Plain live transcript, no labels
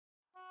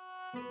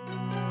Good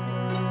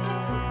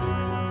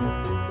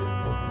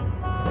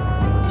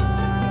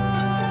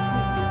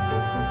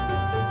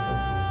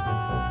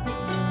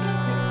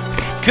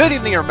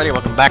evening, everybody.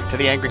 Welcome back to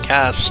the Angry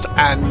Cast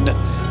and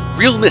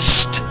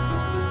realMyst.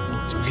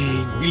 It's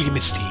really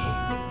misty.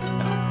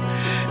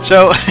 No.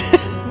 So,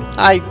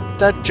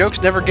 that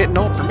joke's never getting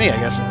old for me, I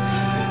guess.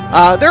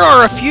 There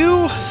are a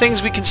few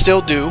things we can still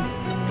do.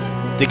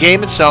 The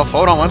game itself.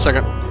 Hold on one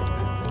second.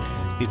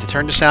 Need to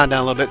turn the sound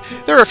down a little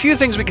bit. There are a few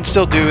things we can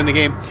still do in the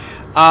game.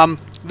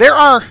 There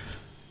are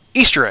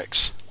Easter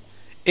eggs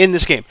in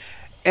this game,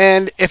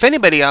 and if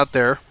anybody out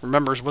there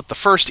remembers what the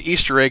first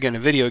Easter egg in a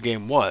video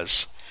game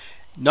was.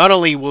 Not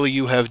only will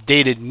you have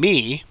dated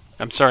me,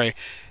 not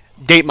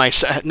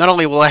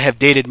only will I have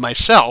dated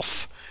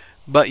myself,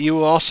 but you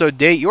will also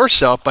date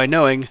yourself by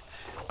knowing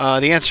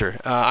the answer.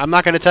 I'm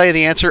not going to tell you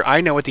the answer.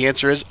 I know what the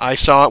answer is. I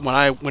saw it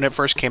when it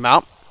first came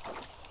out.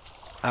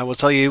 I will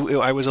tell you,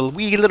 I was a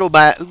wee little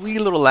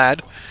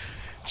lad.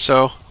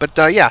 So, but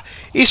yeah,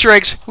 Easter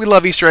eggs. We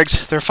love Easter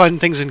eggs. They're fun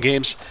things in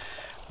games.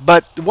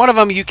 But one of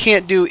them you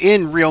can't do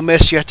in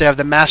realMyst. You have to have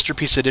the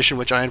Masterpiece Edition,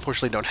 which I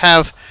unfortunately don't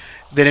have.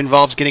 That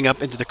involves getting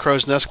up into the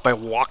crow's nest by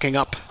walking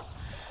up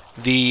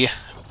the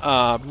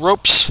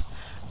ropes.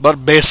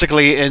 But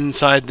basically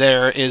inside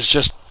there is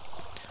just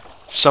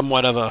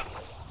somewhat of a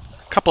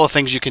couple of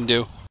things you can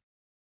do.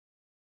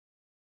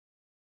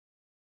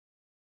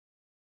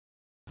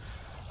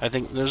 I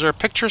think there's a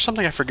picture or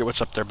something. I forget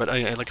what's up there, but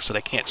like I said,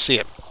 I can't see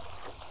it.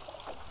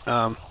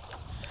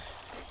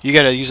 You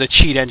gotta use a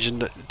cheat engine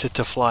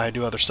to fly and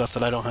do other stuff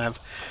that I don't have.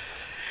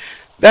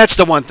 That's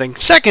the one thing.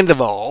 Second of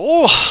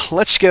all,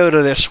 let's go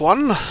to this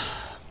one.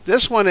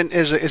 This one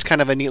is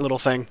kind of a neat little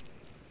thing.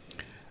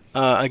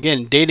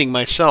 Again, dating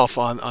myself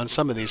on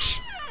some of these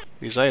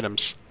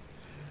items.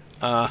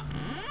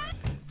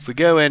 If we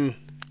go in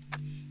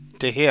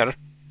to here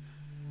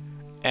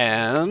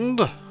and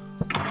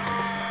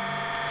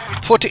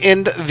put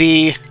in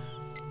the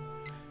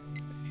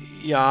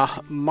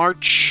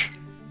March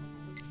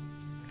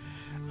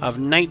of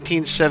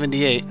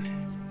 1978.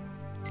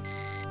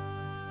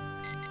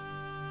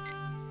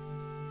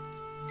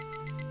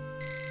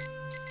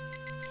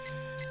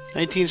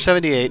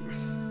 1978.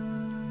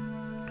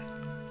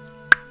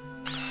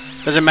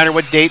 Doesn't matter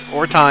what date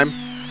or time.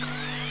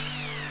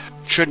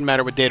 Shouldn't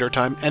matter what date or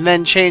time. And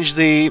then change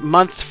the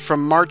month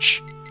from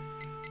March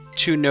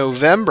to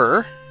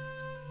November.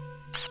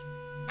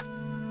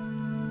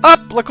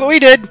 Up! Look what we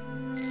did!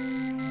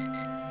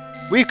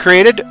 We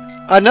created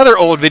another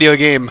old video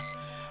game.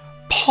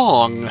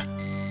 Pong.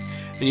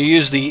 And you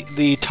use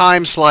the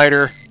time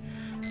slider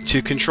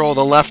to control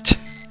the left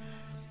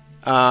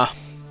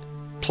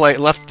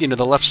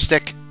the left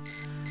stick,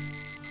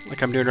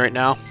 like I'm doing right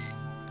now.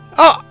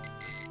 Oh!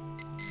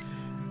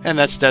 And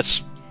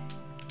that's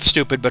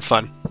stupid but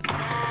fun.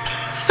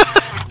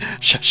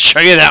 Show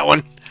you that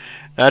one.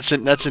 That's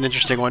an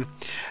interesting one.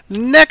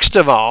 Next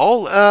of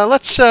all,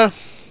 let's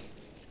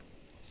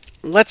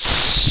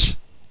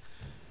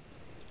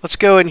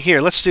go in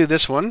here. Let's do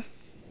this one.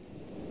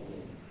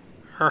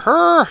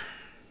 What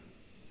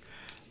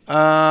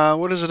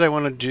is it I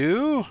want to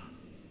do?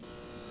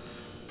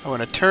 I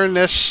want to turn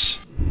this.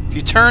 If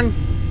you turn...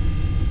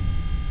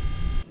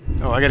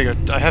 Oh, I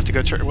have to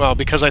go turn... Well,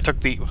 because I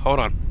took the... Hold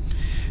on.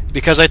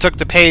 Because I took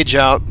the page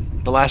out,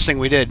 the last thing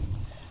we did,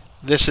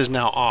 this is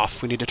now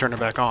off. We need to turn it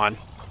back on.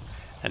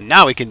 And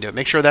now we can do it.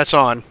 Make sure that's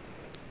on.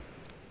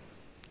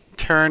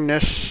 Turn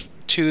this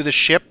to the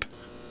ship.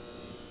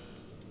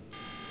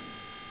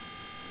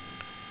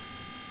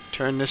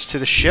 Turn this to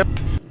the ship.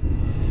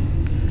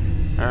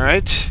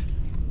 Alright.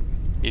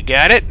 You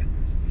got it?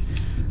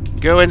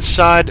 Go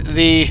inside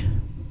the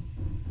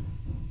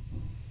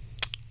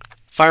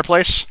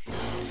fireplace,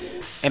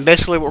 and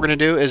basically what we're going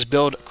to do is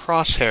build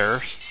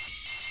crosshairs,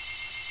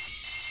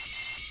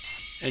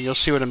 and you'll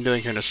see what I'm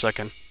doing here in a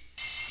second.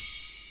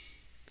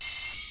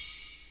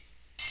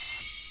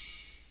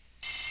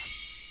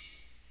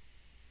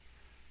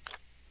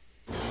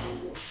 I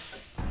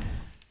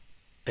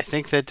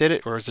think that did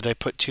it, or did I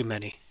put too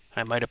many?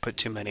 I might have put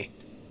too many.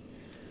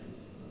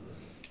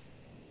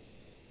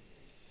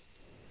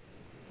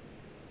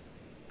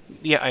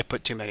 Yeah, I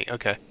put too many.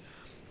 Okay.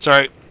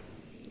 Sorry.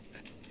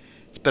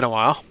 It's been a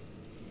while.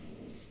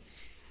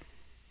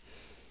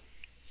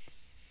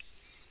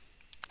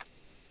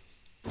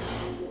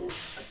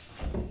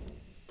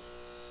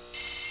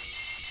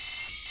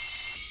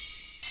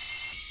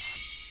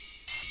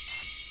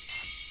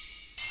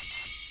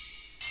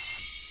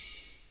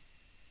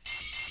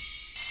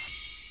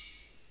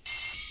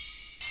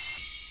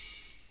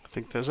 I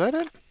think, is that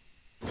it?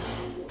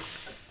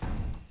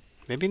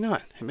 Maybe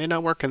not. It may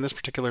not work in this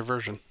particular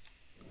version.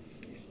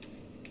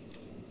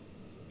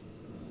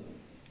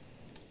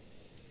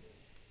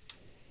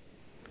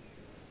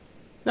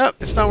 Nope,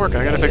 it's not working.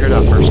 I gotta figure it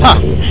out first. Huh!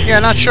 Yeah,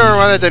 not sure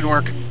why that didn't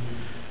work.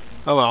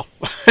 Oh well.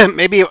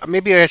 maybe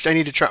I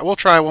need to try. We'll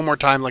try one more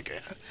time. Like,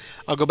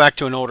 I'll go back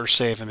to an older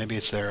save and maybe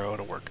it's there. Oh,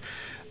 it'll work.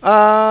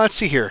 Let's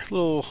see here.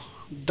 Little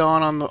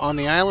dawn on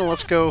the island.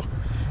 Let's go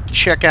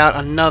check out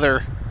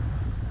another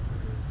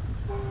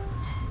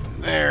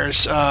there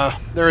is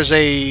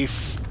a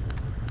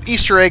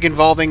Easter egg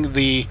involving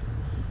the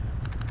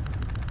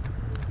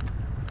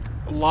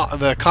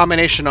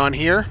combination on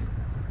here.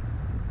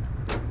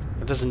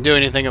 It doesn't do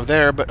anything of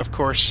there, but of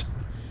course,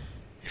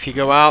 if you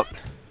go out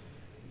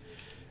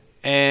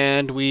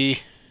and we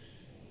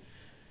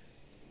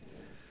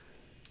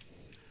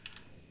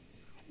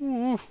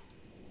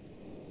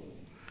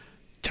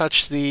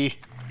touch the...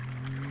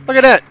 Look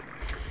at that!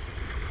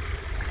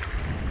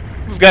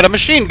 We've got a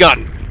machine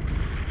gun!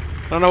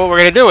 I don't know what we're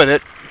going to do with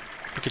it.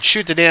 We could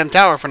shoot the damn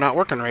tower for not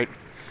working right.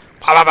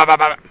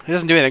 It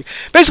doesn't do anything.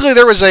 Basically,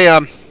 there was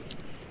going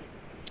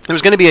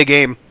to be a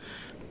game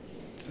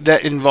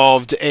that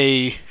involved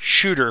a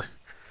shooter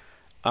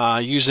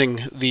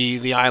using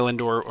the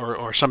island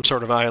or some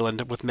sort of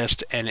island with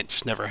Myst, and it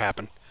just never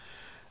happened.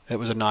 It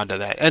was a nod to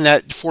that. And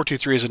that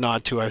 423 is a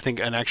nod to, I think,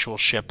 an actual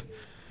ship.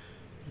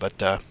 But,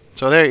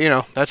 so there, you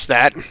know, that's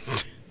that.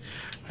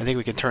 I think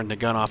we can turn the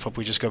gun off if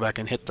we just go back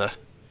and hit the...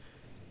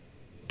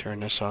 Turn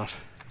this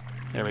off.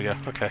 There we go.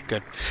 Okay,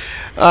 good.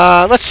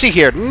 Let's see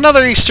here.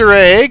 Another Easter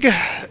egg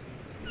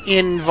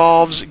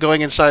involves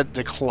going inside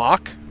the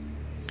clock.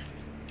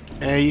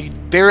 You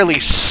can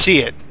barely see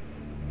it.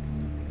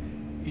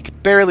 You can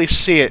barely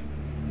see it.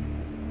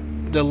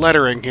 The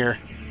lettering here.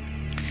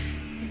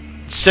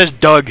 It says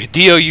Doug.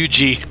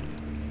 D-O-U-G.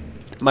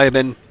 Might have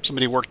been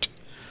somebody who worked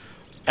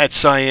at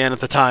Cyan at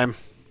the time.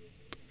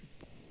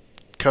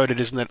 Coded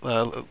his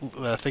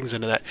things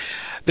into that.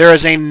 There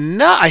is a...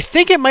 I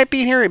think it might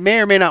be here. It may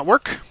or may not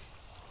work.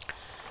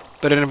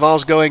 But it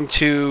involves going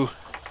to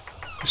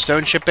the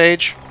stone ship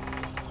age.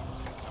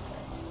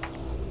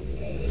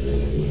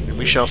 And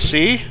we shall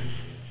see.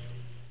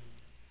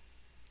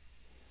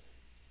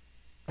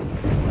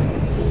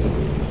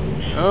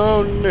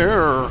 Oh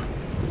no.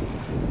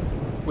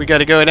 We got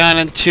to go down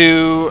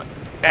into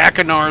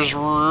Akinar's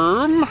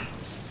room.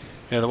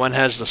 Yeah, the one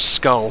has the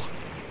skull.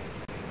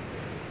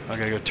 I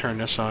gotta go turn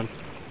this on.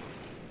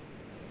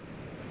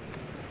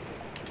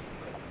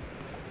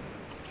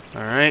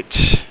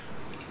 Alright.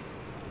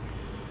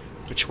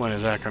 Which one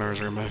is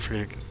Akinar's room? I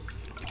forget to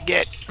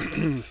get.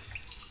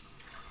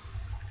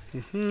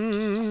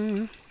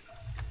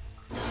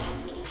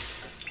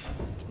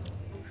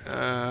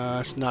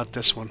 It's not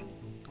this one.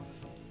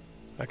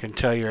 I can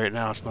tell you right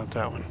now it's not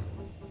that one.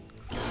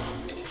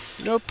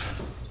 Nope.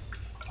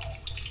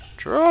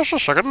 Just a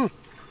second.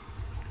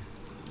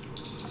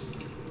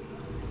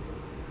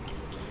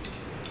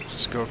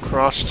 Just go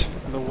across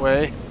the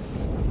way.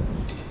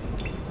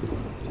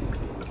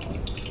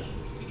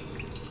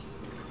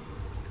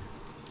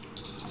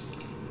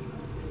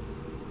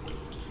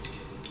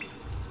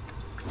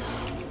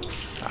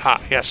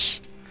 Aha,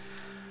 yes.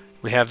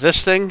 We have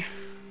this thing.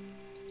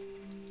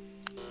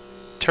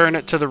 Turn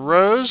it to the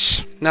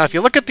rows. Now, if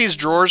you look at these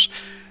drawers,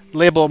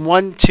 label them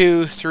 1,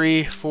 2,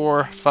 3,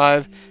 4,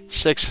 5,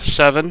 6,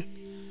 7.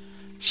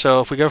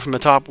 So if we go from the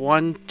top,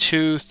 1,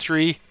 2,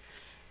 3,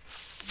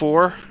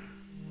 4.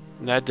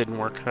 That didn't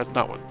work. That's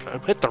not what... I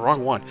hit the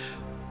wrong one.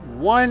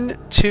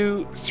 1,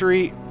 2,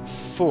 3,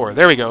 4.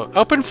 There we go.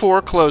 Open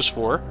 4, close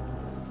 4.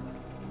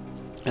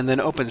 And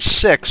then open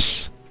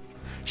 6.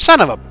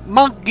 Son of a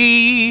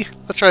monkey!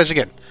 Let's try this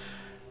again.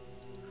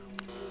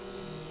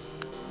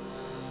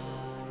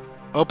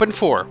 Open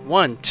 4.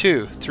 1,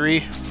 2, 3,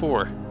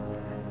 4.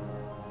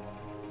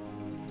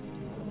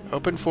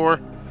 Open 4.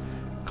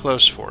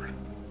 Close 4.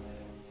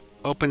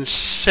 Open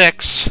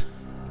 6.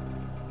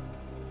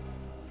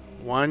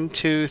 1,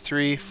 2,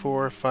 3,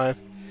 4, 5,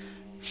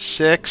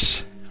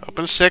 6.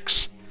 Open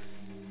 6.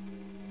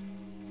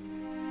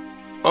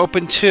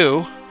 Open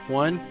 2.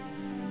 1,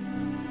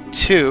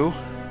 2.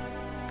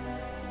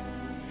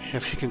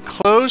 If you can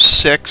close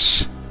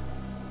 6,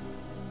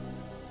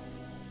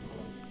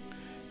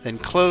 then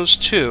close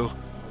 2,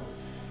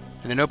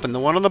 and then open the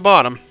one on the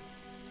bottom.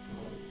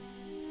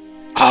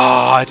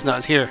 Ah, it's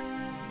not here.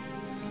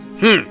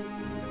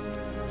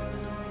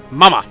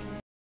 Mama.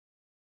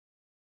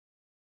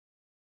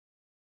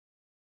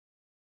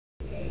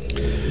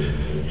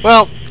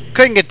 Well,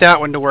 couldn't get that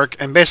one to work,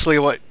 and basically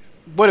what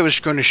it was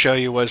going to show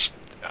you was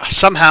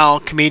somehow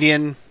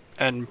comedian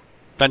and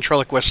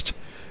ventriloquist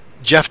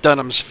Jeff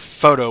Dunham's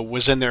photo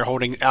was in there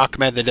holding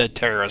Alchemad the Dead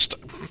Terrorist.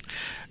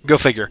 Go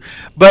figure.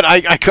 But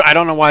I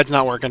don't know why it's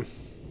not working.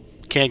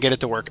 Can't get it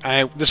to work.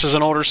 This is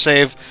an older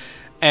save,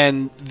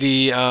 and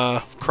the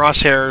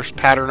crosshair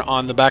pattern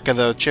on the back of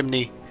the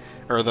chimney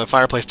or the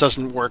fireplace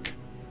doesn't work,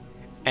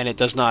 and it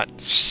does not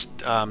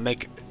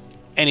make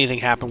anything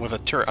happen with a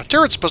turret. A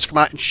turret's supposed to come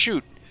out and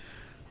shoot.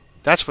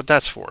 That's what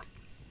that's for.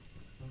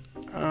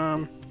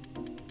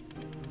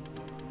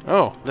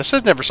 Oh, this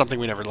is never something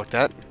we never looked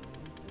at.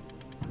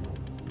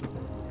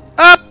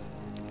 Up!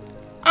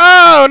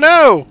 Oh,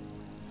 no!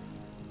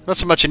 Not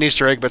so much an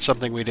Easter egg, but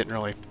something we didn't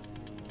really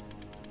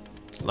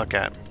look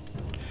at.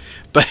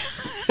 But,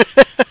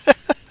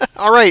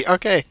 alright,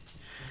 okay.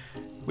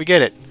 We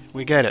get it.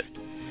 We get it.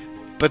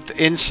 But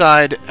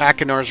inside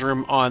Akinar's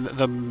room on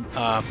the,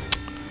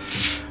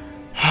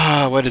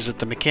 what is it,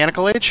 the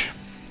mechanical age?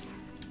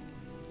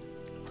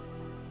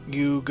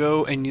 You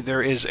go and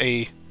there's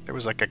There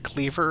was like a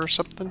cleaver or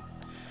something.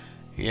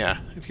 Yeah,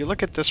 if you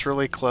look at this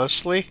really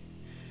closely,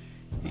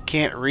 you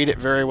can't read it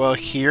very well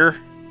here.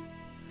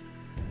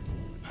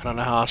 I don't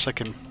know how else I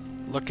can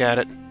look at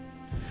it,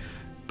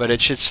 but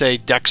it should say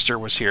Dexter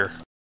was here.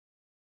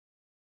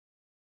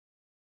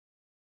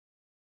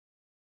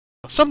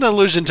 Something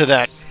alludes into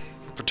that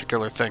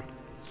particular thing.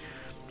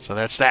 So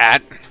that's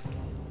that.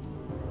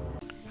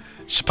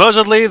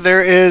 Supposedly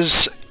there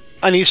is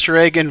an Easter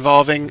egg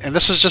involving, and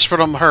this is just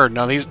what I'm heard.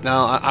 Now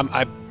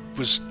I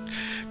was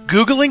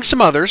Googling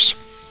some others,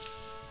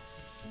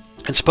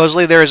 and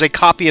supposedly there is a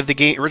copy of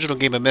the original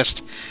game of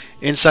Myst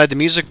inside the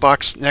music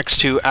box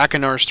next to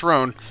Akonar's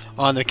throne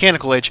on the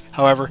Mechanical Age.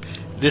 However,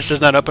 this does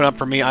not open up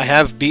for me. I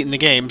have beaten the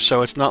game,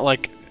 so it's not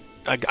like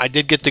I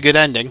did get the good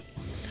ending,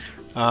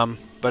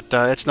 but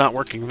it's not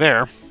working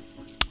there.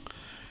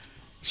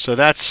 So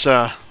that's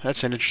an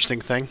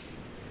interesting thing.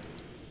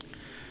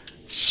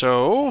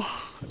 So,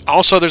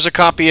 also there's a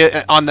copy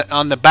on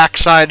the back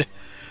side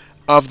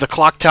of the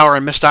clock tower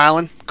in Myst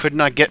Island. Could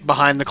not get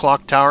behind the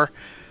clock tower.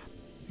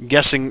 I'm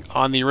guessing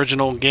on the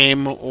original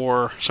game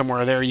or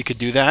somewhere there you could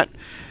do that.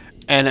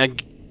 And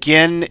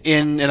again,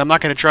 and I'm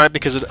not going to try it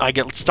because I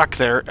get stuck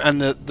there.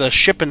 And the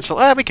ship and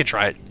we can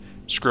try it.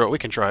 Screw it, we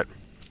can try it.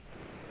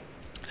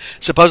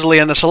 Supposedly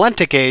in the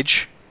Salentic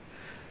Age,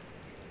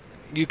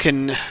 you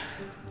can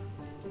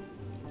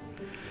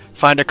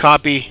find a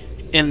copy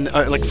in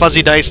like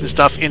fuzzy dice and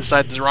stuff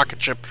inside the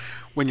rocket ship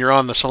when you're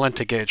on the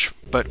Salentic Age,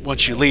 but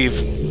once you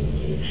leave,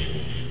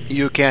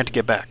 you can't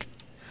get back.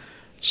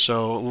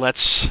 So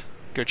let's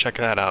go check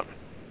that out.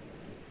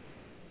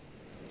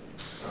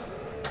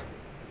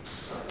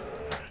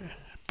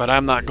 But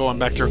I'm not going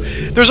back through.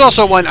 There's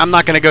also one, I'm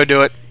not going to go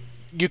do it.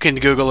 You can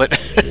Google it.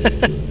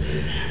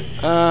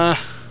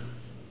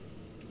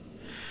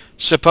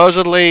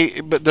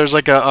 Supposedly, but there's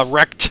like a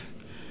wrecked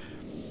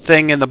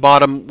thing in the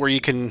bottom where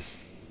you can,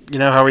 you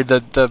know how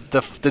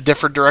the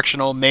different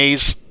directional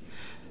maze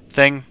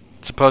thing?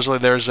 Supposedly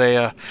there's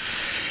a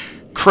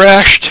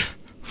crashed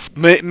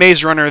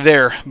maze runner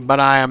there, but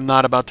I am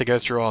not about to go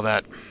through all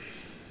that.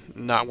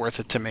 Not worth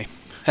it to me.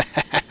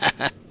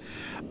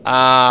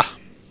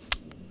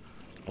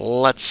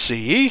 Let's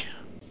see.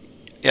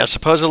 Yeah,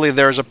 supposedly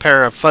there's a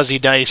pair of fuzzy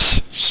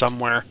dice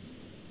somewhere.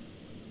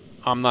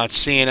 I'm not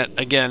seeing it.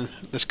 Again,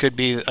 this could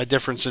be a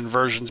difference in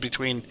versions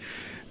between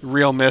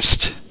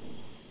realMyst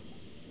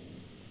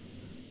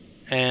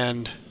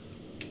and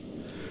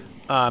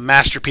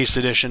Masterpiece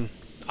Edition.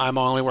 I'm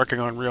only working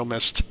on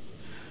realMyst,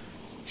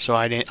 so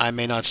I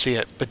may not see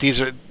it. But these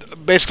are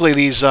basically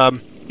these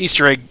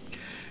Easter egg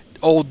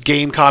old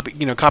game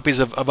copies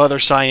of other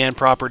Cyan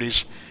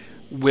properties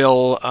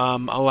will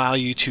allow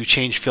you to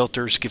change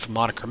filters, give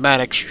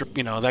monochromatic, strip,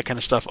 that kind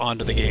of stuff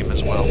onto the game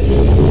as well.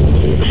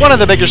 One of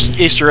the biggest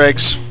Easter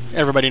eggs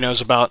everybody knows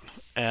about,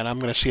 and I'm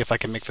going to see if I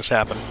can make this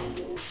happen,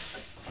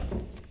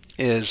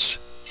 is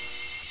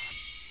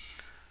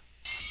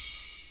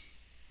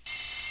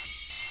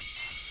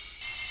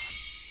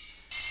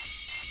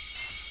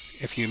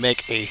if you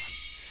make a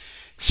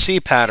C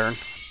pattern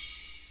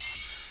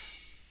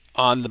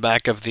on the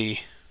back of the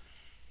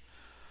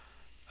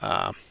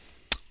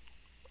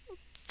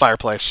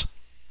fireplace.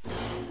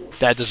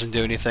 That doesn't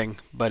do anything,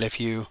 but if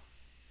you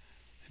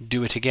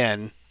do it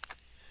again,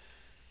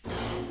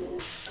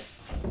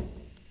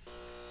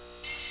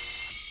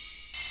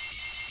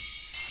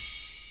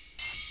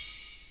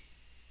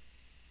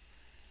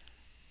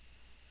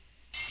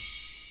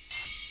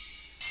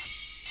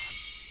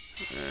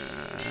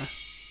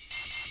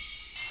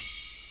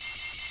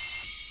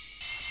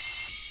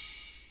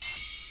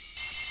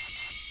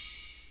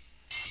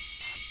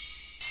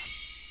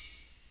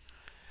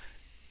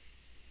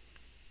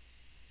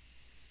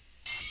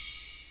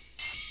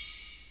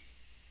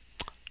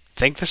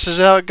 think this is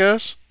how it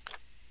goes?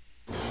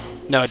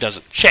 No, it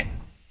doesn't. Shit!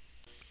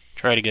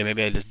 Try it again.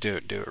 Maybe I just do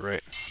it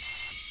right.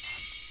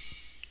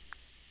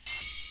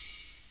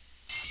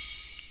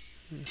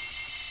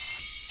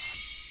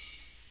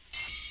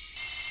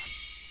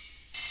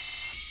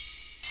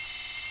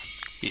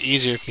 Be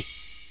easier if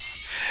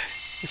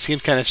it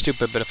seems kind of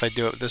stupid, but if I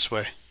do it this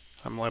way,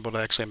 I'm liable to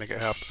actually make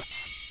it happen.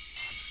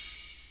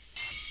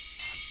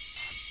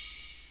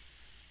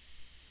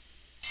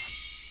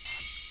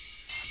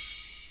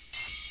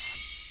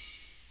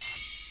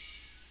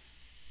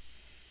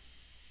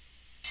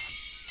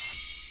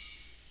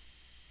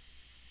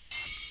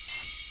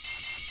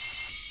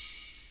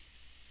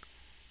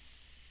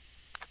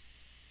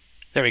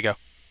 There we go.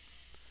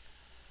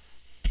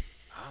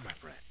 Ah, my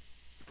friend,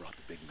 you brought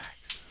the Big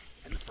Macs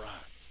and the fries.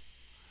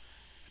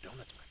 The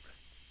donuts, my friend.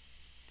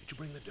 Did you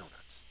bring the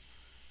donuts?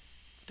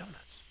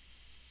 Donuts.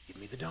 Give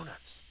me the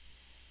donuts.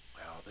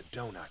 Well, the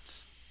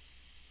donuts.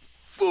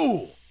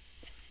 Fool!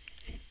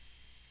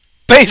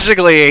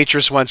 Basically,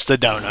 Atrus wants the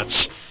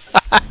donuts.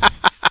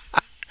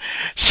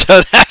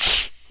 So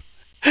that's...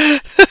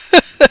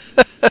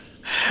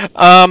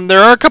 there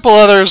are a couple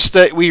others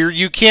that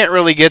you can't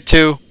really get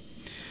to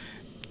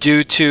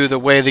due to the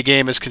way the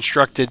game is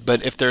constructed,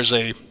 but if there's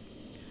an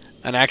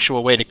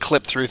actual way to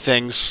clip through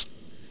things,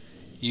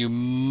 you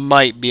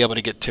might be able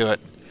to get to it.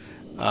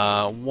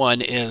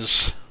 One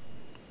is,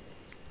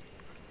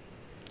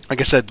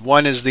 like I said,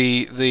 one is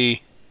the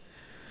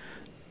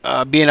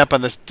being up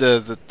on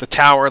the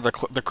tower,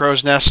 the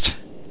crow's nest.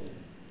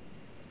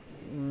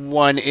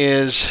 One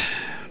is,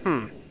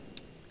 I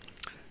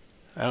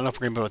don't know if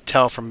we're going to be able to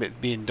tell from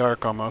it being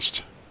dark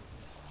almost.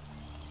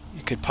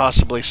 You could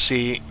possibly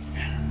see.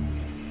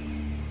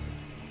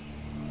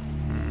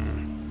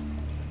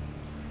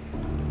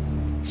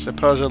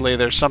 Supposedly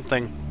there's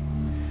something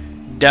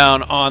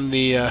down on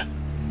the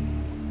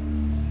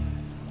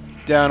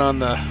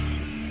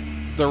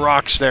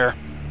rocks there.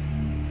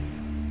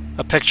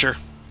 A picture.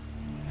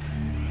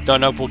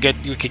 Don't know if we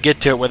could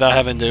get to it without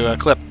having to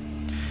clip.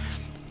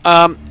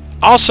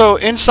 Also,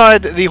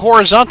 inside the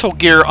horizontal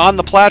gear on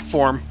the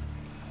platform,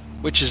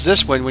 which is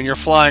this one when you're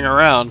flying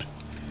around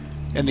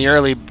in the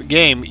early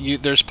game,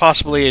 there's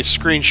possibly a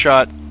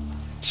screenshot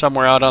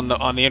somewhere out on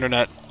the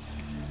internet,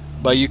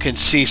 but you can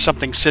see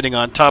something sitting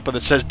on top of it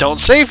that says "Don't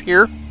save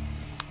here."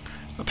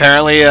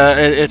 Apparently,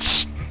 it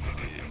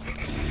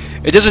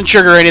doesn't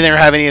trigger anything or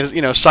have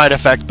any side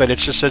effect, but it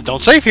just says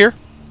 "Don't save here."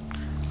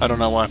 I don't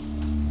know why.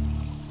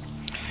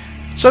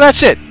 So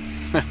that's it.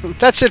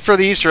 That's it for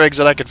the Easter eggs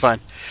that I could find.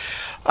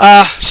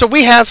 So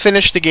we have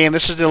finished the game.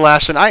 This is the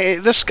last one.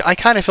 I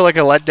kind of feel like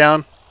a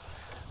letdown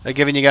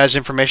giving you guys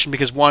information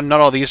because, one, not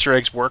all the Easter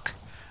eggs work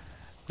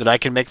that I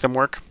can make them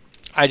work.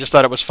 I just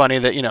thought it was funny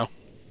that,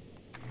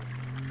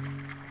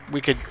 we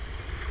could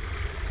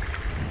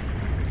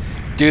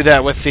do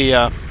that with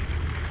the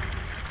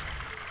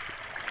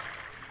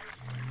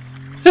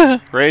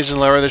raise and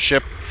lower the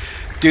ship.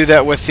 Do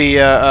that with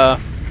the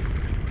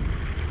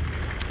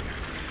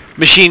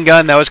machine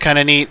gun. That was kind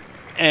of neat.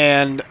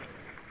 And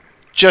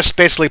just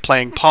basically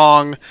playing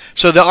Pong.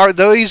 So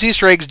those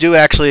Easter eggs do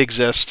actually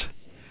exist.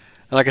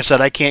 And like I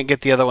said, I can't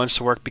get the other ones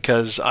to work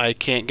because I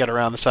can't get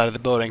around the side of the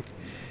building.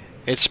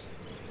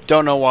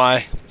 Don't know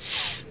why.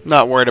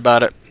 Not worried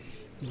about it.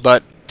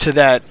 But to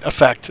that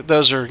effect,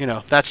 those are,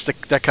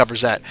 that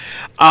covers that.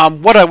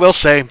 What I will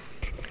say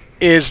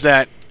is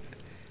that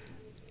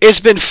it's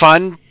been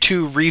fun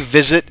to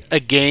revisit a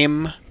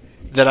game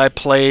that I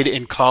played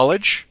in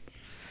college.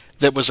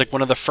 That was like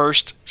one of the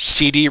first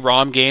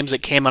CD-ROM games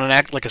that came on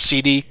like a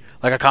CD,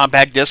 like a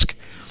compact disc.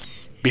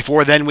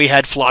 Before then, we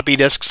had floppy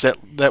disks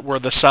that were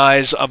the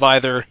size of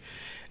either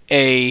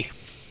they're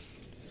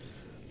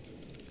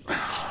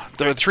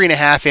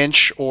 3.5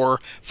 inch or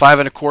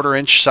 5.25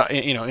 inch,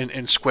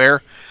 in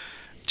square,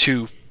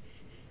 to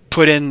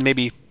put in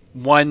maybe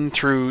 1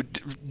 through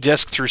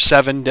disc through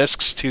 7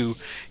 discs to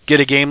get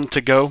a game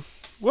to go.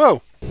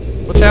 Whoa,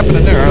 what's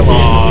happening there? I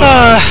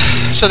lost.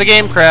 So the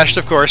game crashed,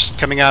 of course,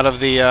 coming out of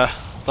the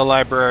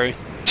library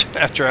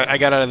after I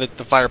got out of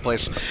the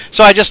fireplace.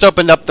 So I just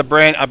opened up a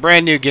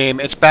brand new game.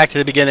 It's back to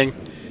the beginning.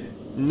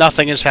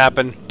 Nothing has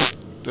happened.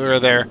 We're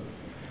there.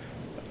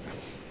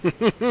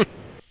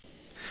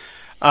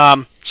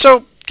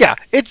 So yeah,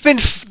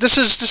 this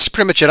is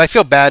pretty much it. I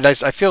feel bad.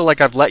 I feel like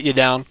I've let you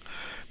down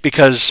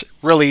because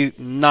really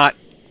not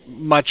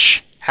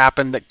much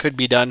happened that could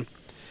be done.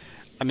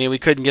 I mean, we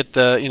couldn't get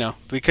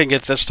we couldn't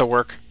get this to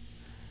work.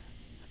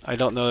 I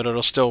don't know that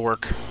it'll still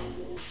work.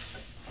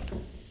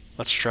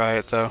 Let's try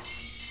it though.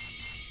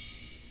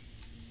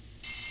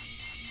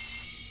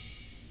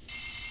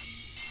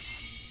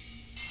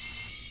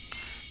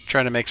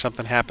 Trying to make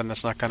something happen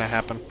that's not going to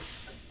happen.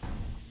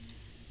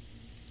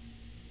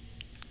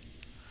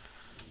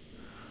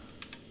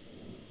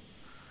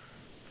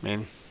 I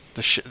mean,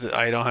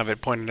 I don't have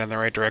it pointed in the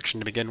right direction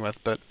to begin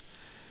with, but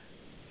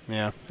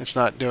yeah, it's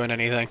not doing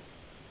anything.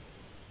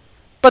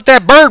 But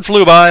that bird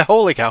flew by.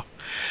 Holy cow.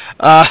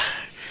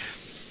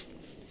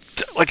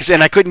 Like I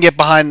said, I couldn't get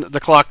behind the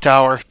clock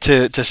tower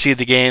to see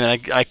the game,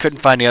 and I couldn't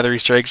find the other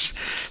Easter eggs.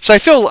 So I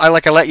feel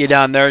like I let you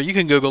down there. You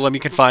can Google them. You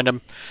can find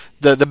them.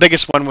 The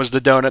biggest one was the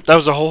donut. That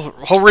was the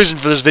whole reason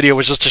for this video,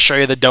 was just to show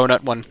you the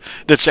donut one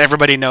that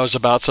everybody knows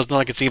about. So it's not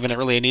like it's even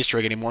really an Easter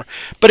egg anymore.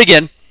 But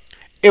again,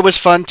 it was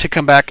fun to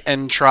come back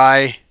and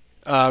try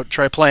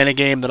playing a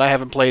game that I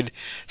haven't played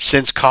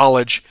since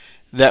college.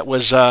 That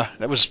was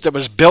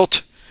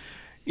built,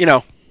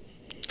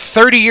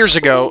 30 years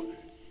ago,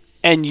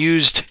 and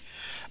used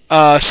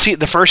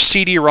the first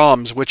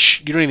CD-ROMs,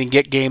 which you don't even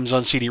get games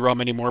on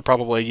CD-ROM anymore.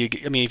 Probably,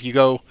 I mean, if you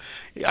go,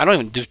 I don't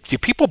even do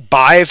people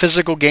buy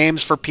physical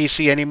games for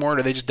PC anymore? Or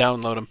do they just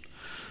download them?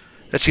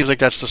 That seems like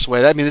that's just the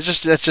way. I mean,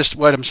 that's just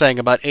what I'm saying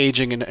about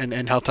aging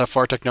and how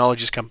far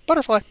technology's come.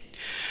 Butterfly.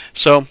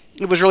 So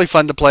it was really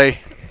fun to play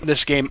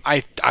this game.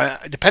 I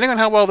depending on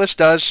how well this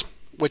does,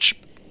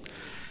 which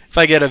if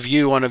I get a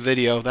view on a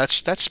video,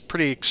 that's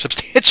pretty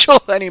substantial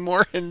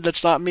anymore, and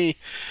that's not me.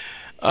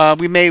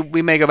 We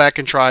may go back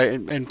and try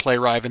and play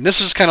Riven. This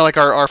is kind of like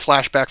our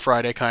Flashback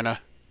Friday kind of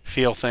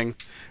feel thing,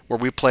 where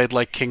we played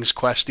like King's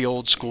Quest, the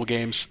old school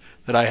games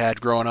that I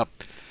had growing up.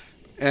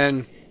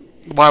 And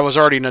while I was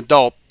already an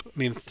adult, I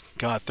mean,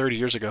 God, 30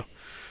 years ago,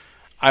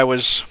 I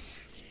was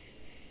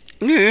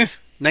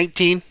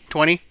 19,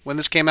 20 when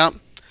this came out.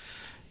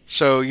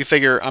 So you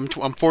figure I'm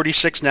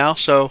 46 now,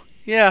 so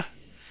yeah,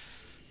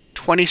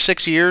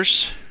 26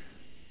 years.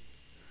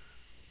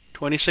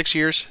 26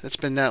 years. It's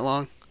been that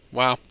long.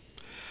 Wow.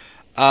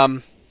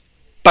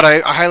 But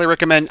I highly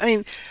recommend. I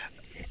mean,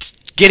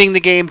 getting the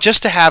game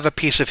just to have a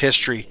piece of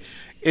history.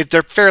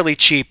 They're fairly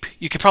cheap.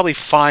 You could probably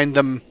find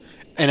them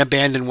in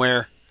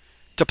abandonware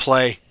to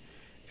play.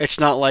 It's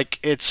not like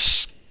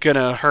it's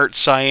gonna hurt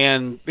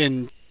Cyan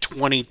in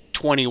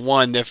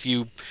 2021 if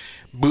you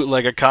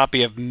bootleg a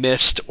copy of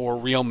Myst or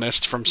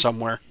realMyst from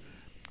somewhere.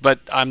 But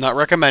I'm not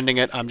recommending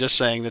it. I'm just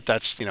saying that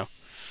that's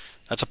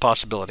a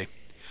possibility.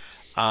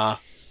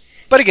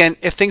 But again,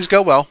 if things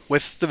go well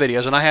with the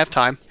videos and I have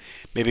time,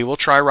 maybe we'll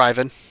try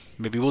Riven.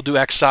 Maybe we'll do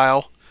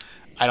Exile.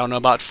 I don't know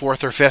about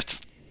 4th or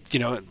 5th,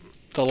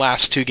 the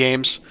last 2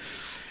 games.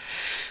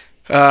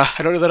 I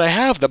don't know that I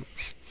have them.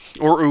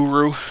 Or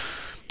Uru.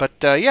 But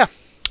yeah,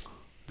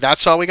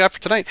 that's all we got for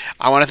tonight.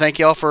 I want to thank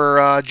you all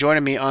for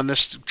joining me on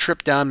this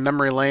trip down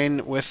memory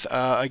lane with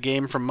a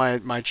game from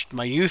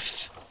my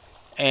youth.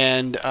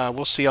 And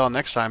we'll see y'all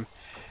next time.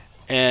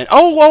 And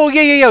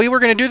yeah, we were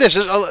going to do this.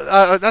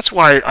 That's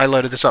why I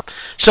loaded this up.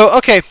 So,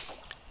 okay.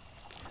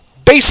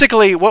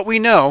 Basically, what we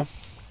know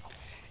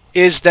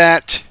is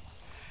that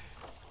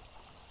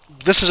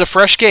this is a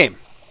fresh game.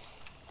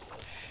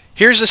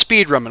 Here's the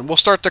speed run, and we'll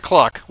start the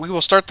clock. We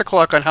will start the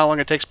clock on how long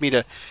it takes me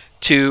to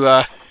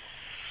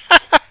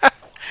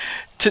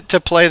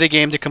play the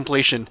game to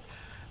completion.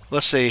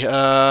 Let's see.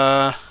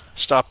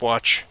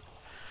 Stopwatch.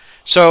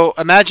 So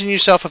imagine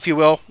yourself, if you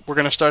will, we're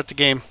going to start the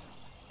game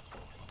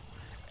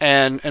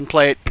and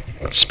play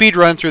it. Speed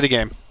run through the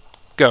game.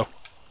 Go.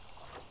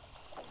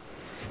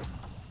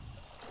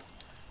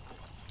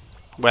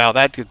 Wow,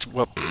 that gets...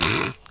 Well,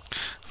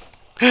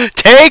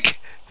 Take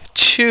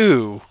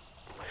 2.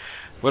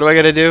 What do I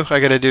got to do? I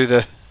got to do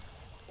the...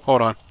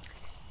 Hold on.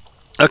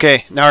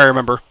 Okay, now I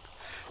remember.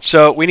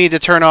 So we need to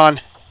turn on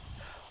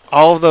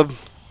all of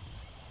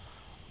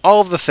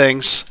the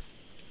things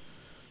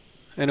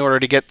in order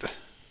to get...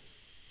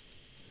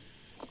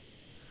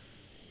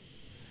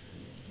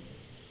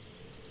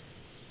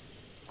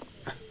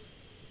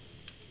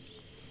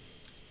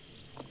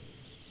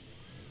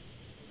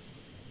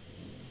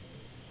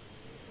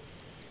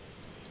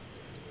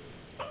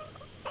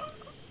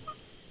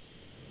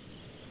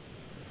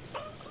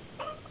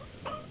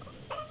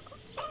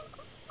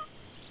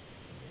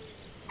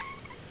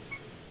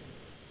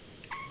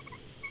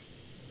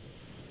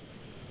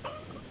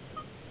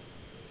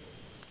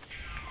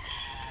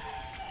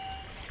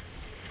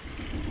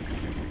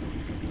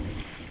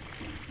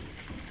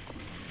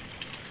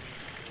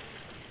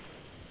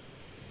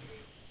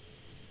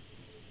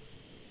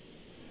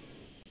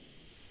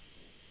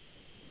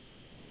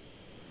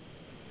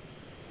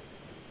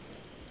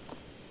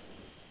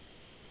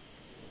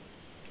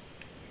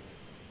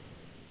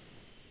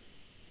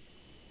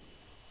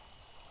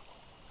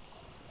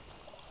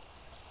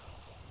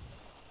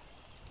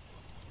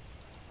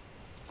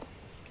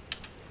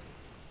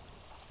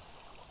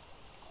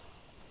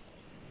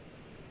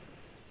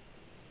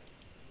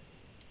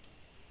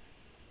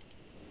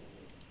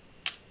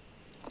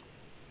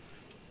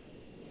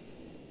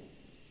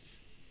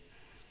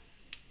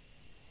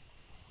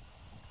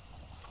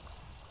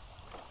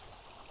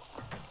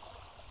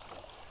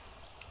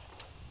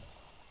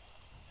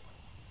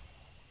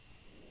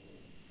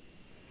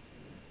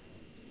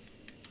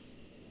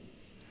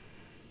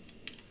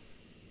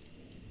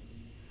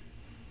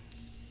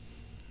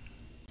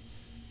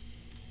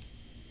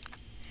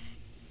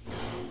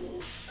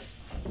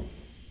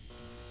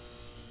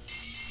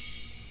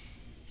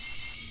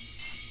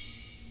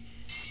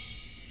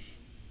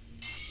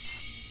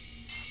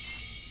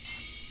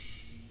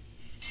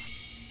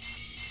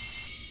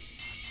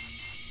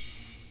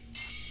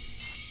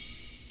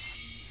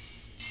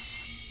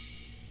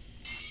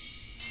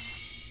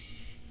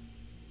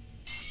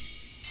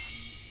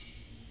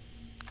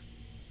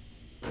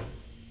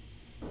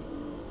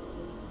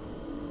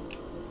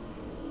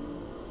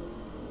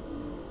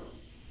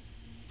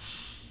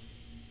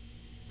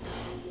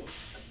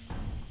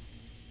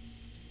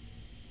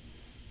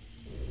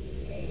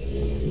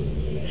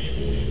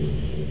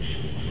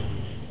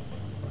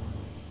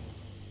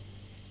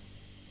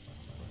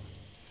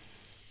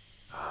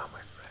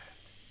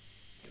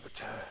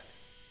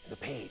 The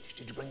page.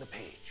 Did you bring the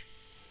page?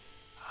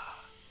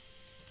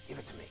 Give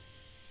it to me.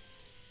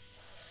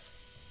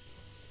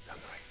 Done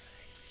the right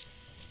thing.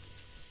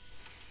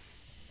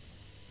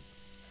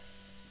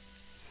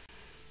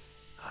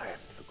 I have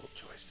a difficult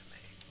choice to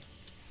make.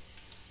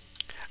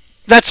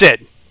 That's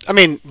it. I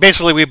mean,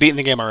 basically we've beaten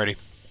the game already.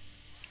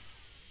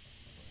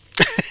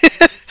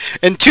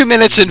 In 2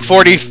 minutes and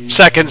 40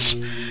 seconds,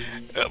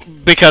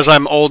 because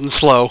I'm old and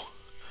slow.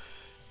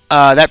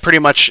 That pretty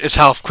much is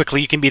how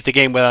quickly you can beat the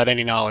game without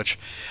any knowledge.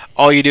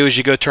 All you do is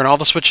you go turn all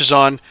the switches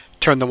on,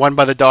 turn the one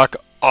by the dock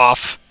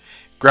off,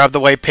 grab the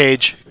white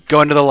page,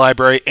 go into the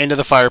library, into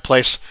the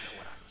fireplace,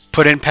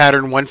 put in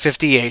pattern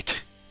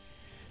 158,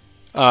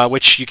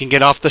 which you can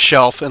get off the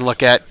shelf and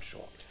look at.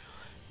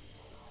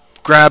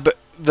 Grab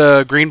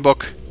the green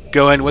book,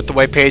 go in with the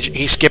white page.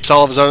 He skips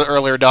all of his other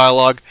earlier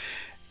dialogue.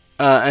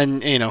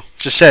 and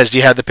just says, "Do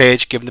you have the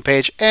page?" Give them the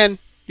page, and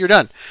you're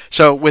done.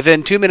 So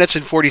within 2 minutes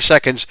and 40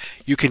 seconds,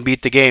 you can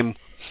beat the game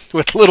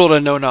with little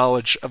to no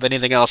knowledge of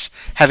anything else,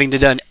 having to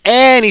done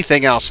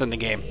anything else in the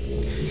game.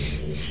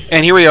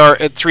 And here we are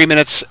at 3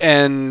 minutes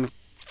and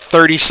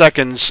 30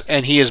 seconds,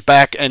 and he is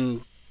back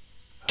and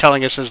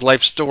telling us his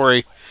life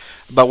story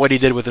about what he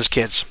did with his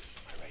kids.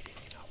 My writing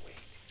cannot wait.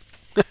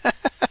 I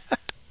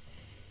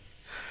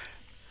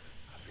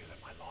fear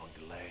that my long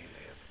delay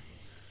may have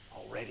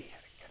already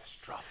had a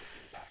catastrophic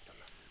impact on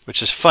them.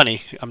 Which is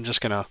funny. I'm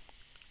just going to...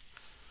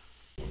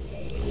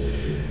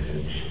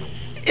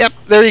 Yep,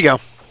 there you go.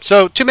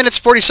 So 2 minutes,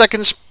 40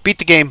 seconds, beat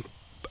the game.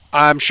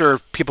 I'm sure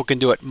people can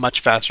do it much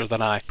faster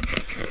than I.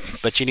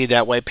 But you need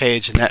that white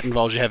page, and that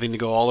involves you having to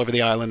go all over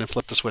the island and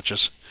flip the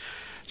switches.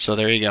 So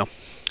there you go.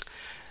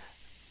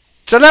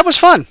 So that was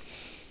fun.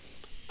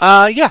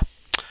 Yeah.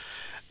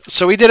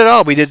 So we did it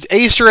all. We did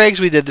Easter eggs,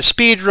 we did the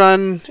speed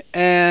run,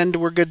 and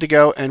we're good to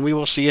go. And we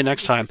will see you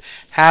next time.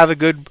 Have a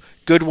good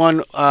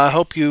one.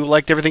 Hope you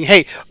liked everything.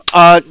 Hey,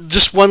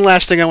 just one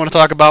last thing I want to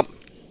talk about.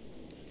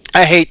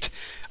 I hate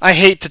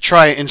to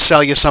try and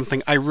sell you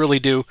something. I really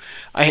do.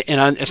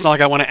 It's not like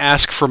I want to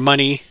ask for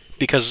money,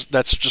 because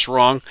that's just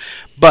wrong.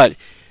 But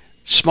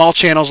small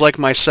channels like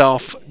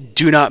myself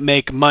do not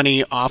make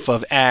money off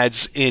of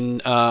ads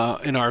in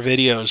our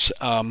videos.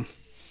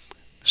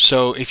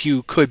 So if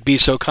you could be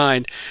so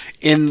kind,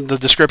 in the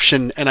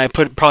description, and I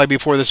put probably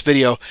before this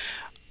video,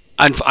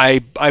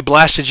 I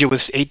blasted you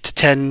with 8 to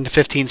 10 to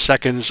 15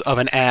 seconds of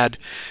an ad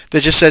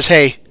that just says,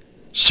 hey,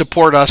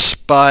 support us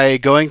by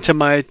going to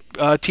my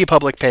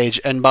TeePublic page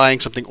and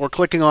buying something, or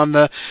clicking on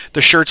the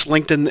shirts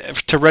linked to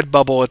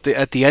Redbubble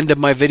at the end of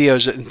my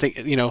videos, and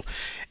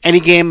any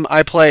game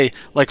I play,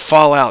 like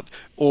Fallout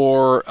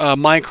or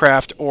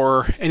Minecraft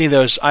or any of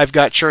those, I've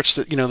got shirts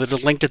that that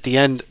are linked at the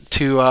end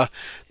to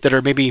that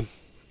are maybe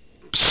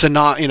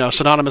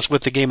synonymous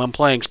with the game I'm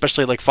playing,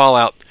 especially like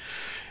Fallout.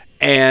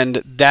 And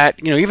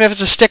that, even if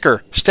it's a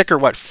sticker,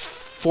 what,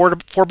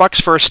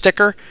 $4 for a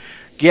sticker?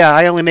 Yeah,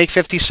 I only make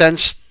 50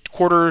 cents.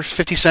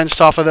 50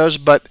 cents off of those,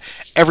 but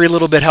every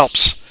little bit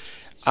helps.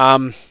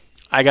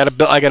 I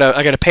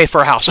gotta pay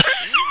for a house.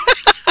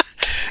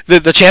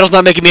 the channel's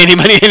not making me any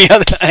money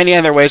any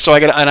other way, so I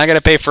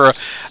gotta pay for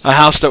a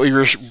house that we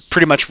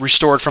pretty much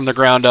restored from the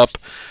ground up,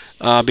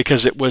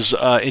 because it was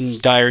in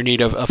dire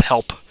need of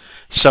help.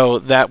 So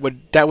that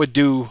would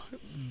do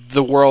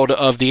the world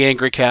of the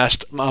Angry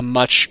Cast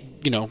much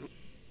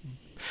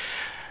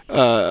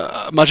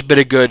bit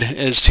of good,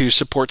 is to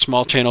support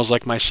small channels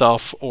like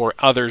myself or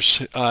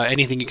others.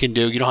 Anything you can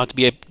do. You don't have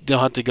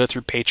to go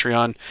through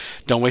Patreon.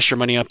 Don't waste your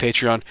money on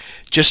Patreon.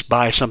 Just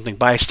buy something.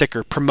 Buy a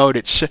sticker. Promote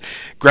it.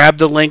 Grab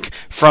the link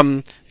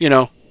from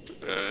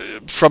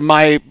from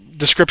my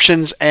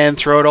descriptions and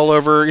throw it all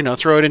over.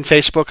 Throw it in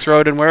Facebook.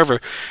 Throw it in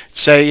wherever.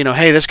 Say,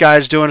 hey, this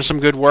guy's doing some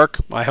good work.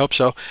 I hope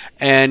so.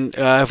 And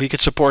if you could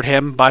support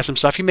him, buy some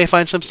stuff. You may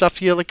find some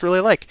stuff you really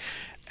like.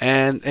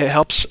 And it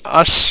helps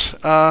us,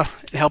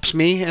 it helps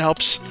me, it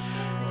helps,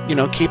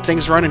 keep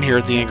things running here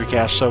at the Angry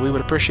Cast, so we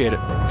would appreciate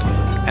it.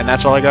 And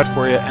that's all I got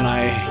for you, and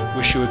I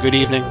wish you a good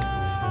evening,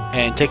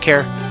 and take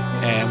care,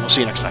 and we'll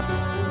see you next time.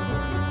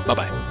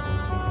 Bye-bye.